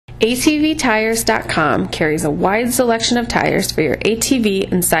ATVTires.com carries a wide selection of tires for your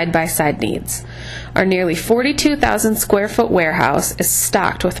ATV and side-by-side needs. Our nearly 42,000 square foot warehouse is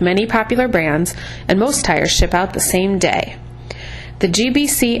stocked with many popular brands, and most tires ship out the same day. The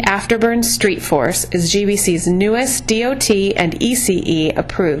GBC Afterburn Street Force is GBC's newest DOT and ECE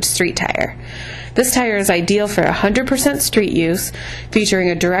approved street tire. This tire is ideal for 100% street use, featuring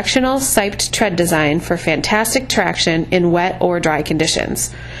a directional siped tread design for fantastic traction in wet or dry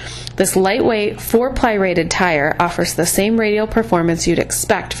conditions. This lightweight 4-ply rated tire offers the same radial performance you'd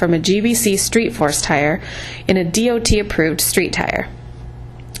expect from a GBC Street Force tire in a DOT approved street tire.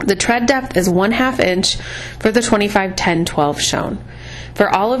 The tread depth is 1/2 inch for the 25-10-12 shown. For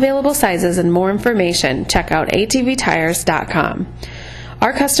all available sizes and more information, check out ATVTires.com.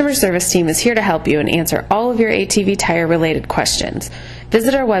 Our customer service team is here to help you and answer all of your ATV tire related questions.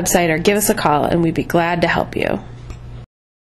 Visit our website or give us a call and we'd be glad to help you.